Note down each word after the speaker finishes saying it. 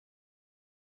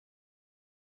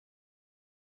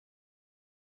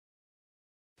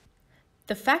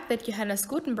The fact that Johannes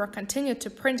Gutenberg continued to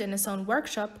print in his own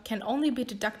workshop can only be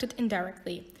deducted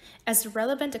indirectly, as the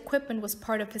relevant equipment was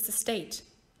part of his estate.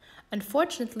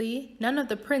 Unfortunately, none of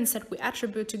the prints that we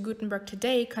attribute to Gutenberg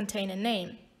today contain a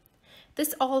name.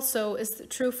 This also is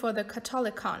true for the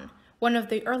Catholicon, one of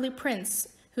the early prints,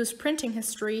 whose printing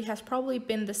history has probably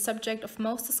been the subject of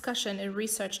most discussion and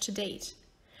research to date.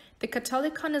 The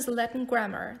Catholicon is a Latin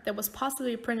grammar that was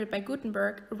possibly printed by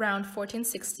Gutenberg around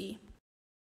 1460.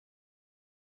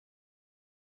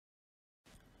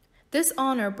 This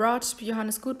honor brought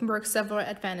Johannes Gutenberg several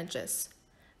advantages.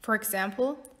 For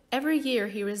example, every year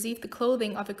he received the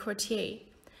clothing of a courtier,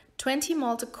 20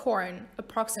 malted corn,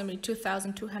 approximately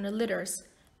 2,200 liters,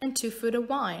 and 2 foot of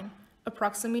wine,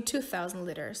 approximately 2,000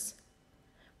 liters.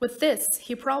 With this,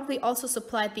 he probably also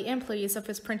supplied the employees of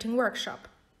his printing workshop.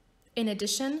 In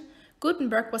addition,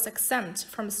 Gutenberg was exempt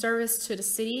from service to the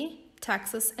city,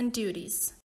 taxes, and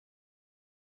duties.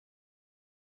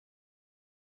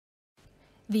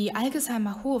 The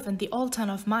Algesheimer Hof in the old town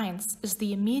of Mainz is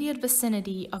the immediate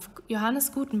vicinity of Johannes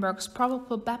Gutenberg's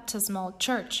probable baptismal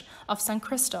church of St.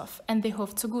 Christoph and the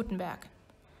Hof zu Gutenberg.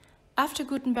 After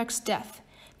Gutenberg's death,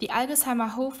 the Algesheimer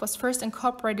Hof was first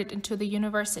incorporated into the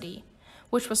university,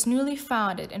 which was newly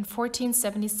founded in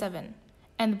 1477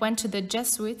 and went to the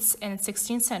Jesuits in the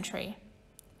 16th century.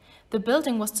 The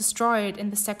building was destroyed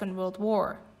in the Second World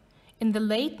War. In the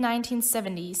late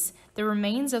 1970s, the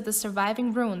remains of the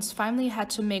surviving ruins finally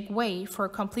had to make way for a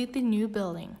completely new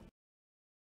building.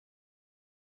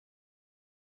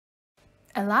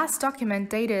 A last document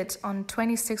dated on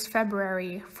 26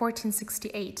 February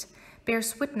 1468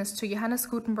 bears witness to Johannes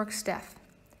Gutenberg's death.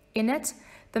 In it,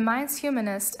 the Mainz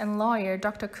humanist and lawyer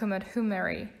Dr. Kümmert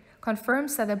Humery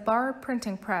confirms that a borrowed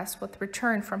printing press was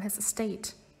returned from his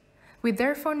estate. We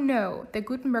therefore know that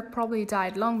Gutenberg probably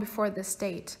died long before this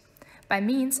date, by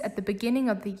means at the beginning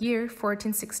of the year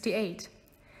 1468.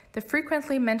 The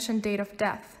frequently mentioned date of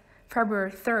death,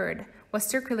 February 3rd, was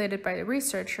circulated by the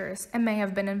researchers and may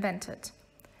have been invented.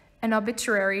 An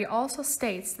obituary also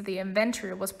states that the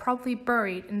inventor was probably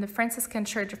buried in the Franciscan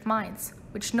Church of Mainz,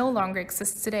 which no longer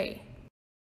exists today.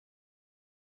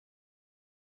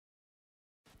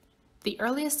 The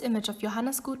earliest image of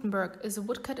Johannes Gutenberg is a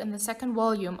woodcut in the second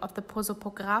volume of the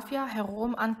Prosopographia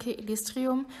Herorum Anque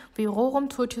Illustrium Virorum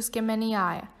Totius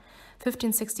Gemeniae,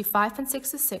 1565 and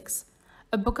 66,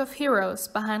 a book of heroes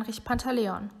by Heinrich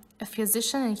Pantaleon, a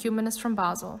physician and humanist from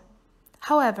Basel.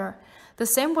 However, the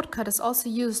same woodcut is also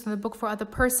used in the book for other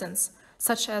persons,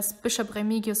 such as Bishop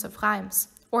Remigius of Reims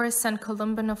or Saint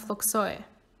Columban of Luxeuil.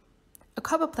 A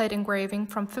copperplate engraving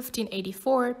from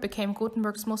 1584 became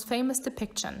Gutenberg's most famous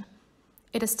depiction.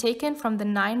 It is taken from the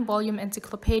 9-volume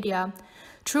encyclopedia,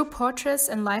 True Portraits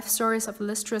and Life Stories of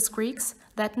Illustrious Greeks,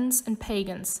 Latins, and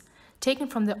Pagans, taken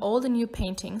from the Old and New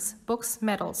Paintings, Books,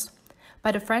 Medals,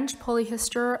 by the French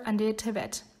polyhistorian André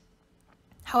Tevet.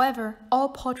 However, all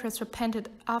portraits were painted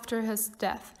after his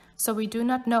death, so we do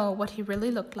not know what he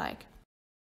really looked like.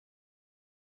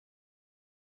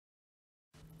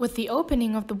 With the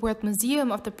opening of the World Museum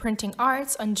of the Printing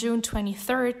Arts on June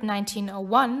 23,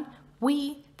 1901,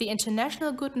 we, the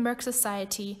International Gutenberg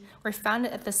Society, were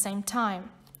founded at the same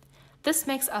time. This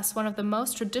makes us one of the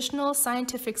most traditional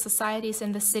scientific societies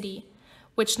in the city,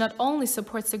 which not only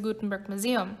supports the Gutenberg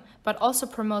Museum, but also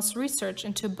promotes research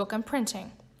into book and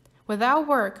printing. With our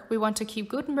work, we want to keep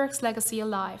Gutenberg's legacy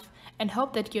alive and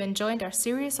hope that you enjoyed our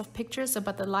series of pictures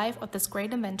about the life of this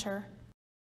great inventor.